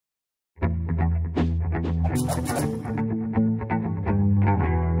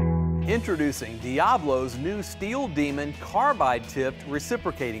Introducing Diablo's new Steel Demon Carbide-tipped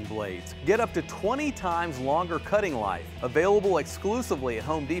reciprocating blades. Get up to 20 times longer cutting life. Available exclusively at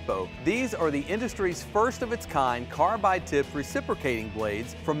Home Depot, these are the industry's first of its kind carbide-tipped reciprocating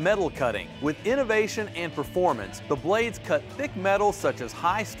blades for metal cutting. With innovation and performance, the blades cut thick metals such as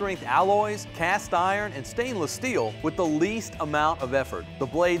high-strength alloys, cast iron, and stainless steel with the least amount of effort. The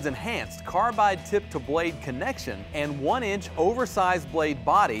blade's enhanced carbide tip-to-blade connection and 1-inch oversized blade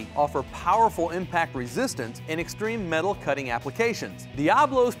body offer powerful impact resistance in extreme metal cutting applications.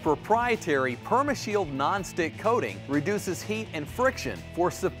 Diablo's proprietary PermaShield non-stick coating reduces heat and friction for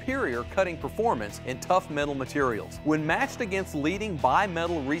superior cutting performance in tough metal materials. When matched against leading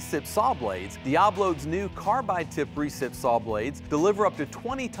bimetal recip saw blades, Diablo's new carbide-tipped recip saw blades deliver up to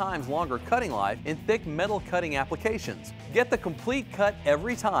 20 times longer cutting life in thick metal cutting applications. Get the complete cut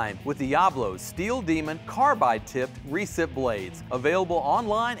every time with Diablo's Steel Demon Carbide-tipped recip blades, available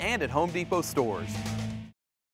online and at Home Depot stores.